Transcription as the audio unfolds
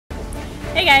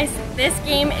Hey guys, this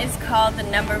game is called the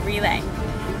number relay.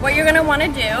 What you're going to want to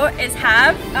do is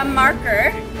have a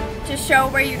marker to show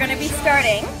where you're going to be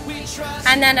starting,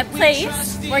 and then a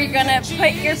place where you're going to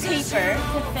put your paper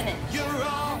to finish.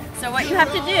 So what you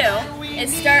have to do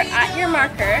is start at your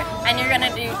marker, and you're going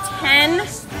to do 10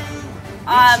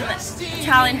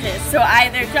 challenges. So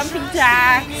either jumping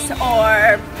jacks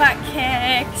or butt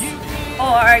kicks,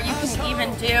 or you can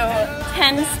even do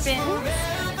 10 spins.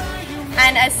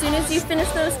 And as soon as you finish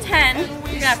those 10, you're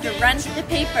going to have to run to the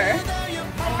paper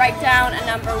and write down a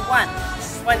number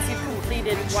 1 once you've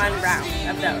completed one round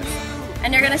of those.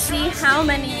 And you're going to see how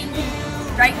many you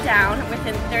can write down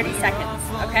within 30 seconds,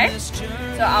 okay?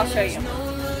 So I'll show you.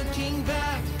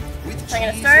 So I'm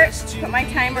going to start, put my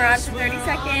timer on for 30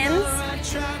 seconds,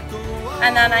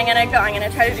 and then I'm going to go. I'm going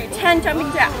to try to do 10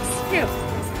 jumping jacks. 2,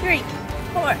 3,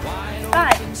 4,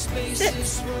 5, 6,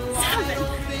 7,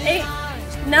 8,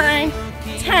 9,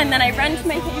 10. Then I run to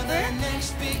my paper and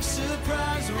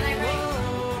I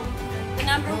write the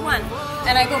number 1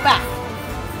 and I go back.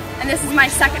 And this is my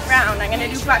second round. I'm going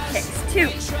to do butt kicks. 2,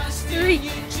 3,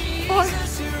 4,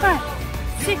 5,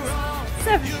 6,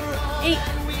 7, 8,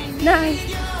 9,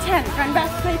 10. Run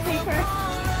back to my paper.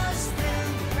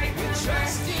 Right paper.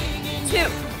 2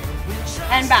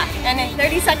 and back. And in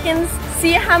 30 seconds,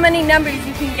 see how many numbers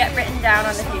you can get written down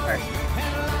on the paper.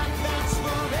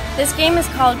 This game is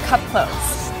called Cup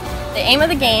Close. The aim of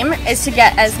the game is to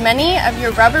get as many of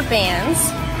your rubber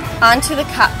bands onto the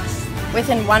cup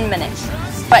within 1 minute.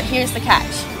 But here's the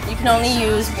catch. You can only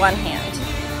use one hand.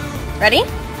 Ready?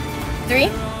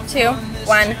 3, 2,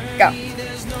 1, go.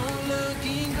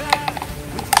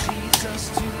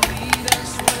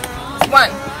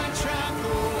 1.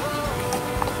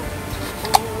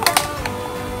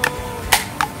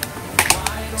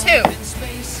 2.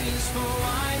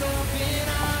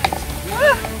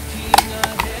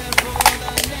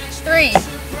 3.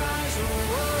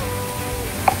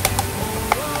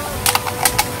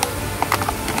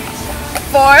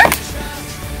 4.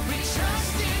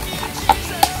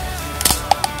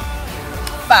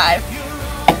 5.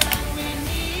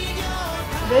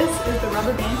 This is the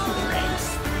rubber band shooting range.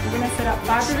 You're going to set up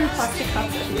 5 different plastic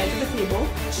cups at the edge of the table.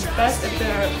 It's best if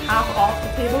they're half off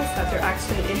the table so that they're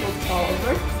actually able to fall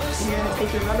over. And you're going to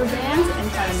take your rubber bands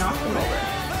and try to knock them over.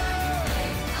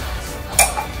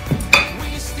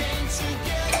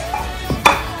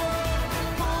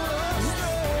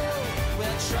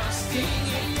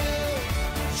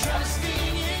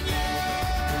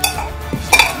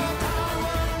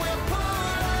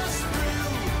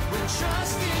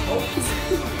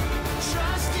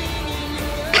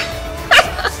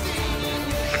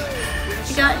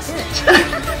 You got it.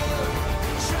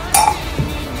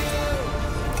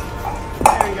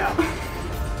 There we go.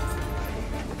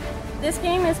 This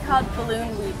game is called balloon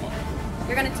weaving.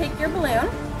 You're going to take your balloon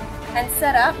and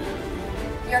set up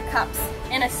your cups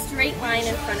in a straight line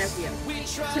in front of you.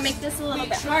 To make this a little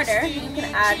bit harder, you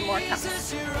can add more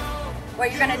cups.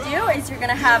 What you're going to do is you're going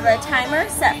to have a timer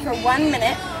set for 1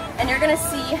 minute, and you're going to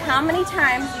see how many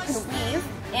times you can weave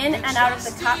in and out of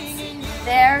the cups,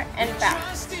 there and back.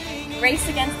 Race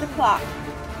against the clock.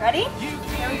 Ready?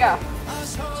 Here we go.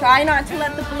 Try not to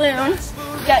let the balloon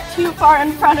get too far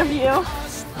in front of you.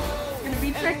 It's going to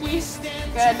be tricky.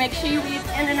 Good. Make sure you weave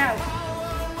in and out.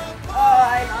 Oh,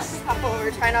 I knocked the cup over.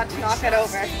 Try not to knock it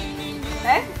over.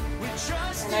 Okay?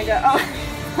 And I go, oh.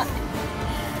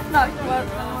 Knock the one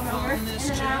over. In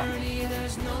and out.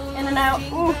 In and out.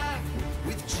 Ooh.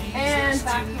 And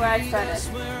back to where I started.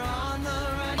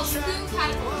 Spoon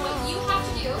category, what you have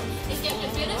to do is get a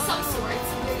bit of some sort,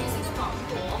 so you're using a ball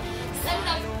bowl, set it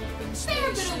up a fair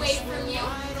bit away from you,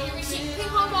 and you're going to take ping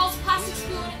pong balls, plastic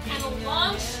spoon, and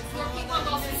launch your ping pong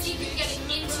balls and see if you can get it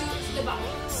into the bucket.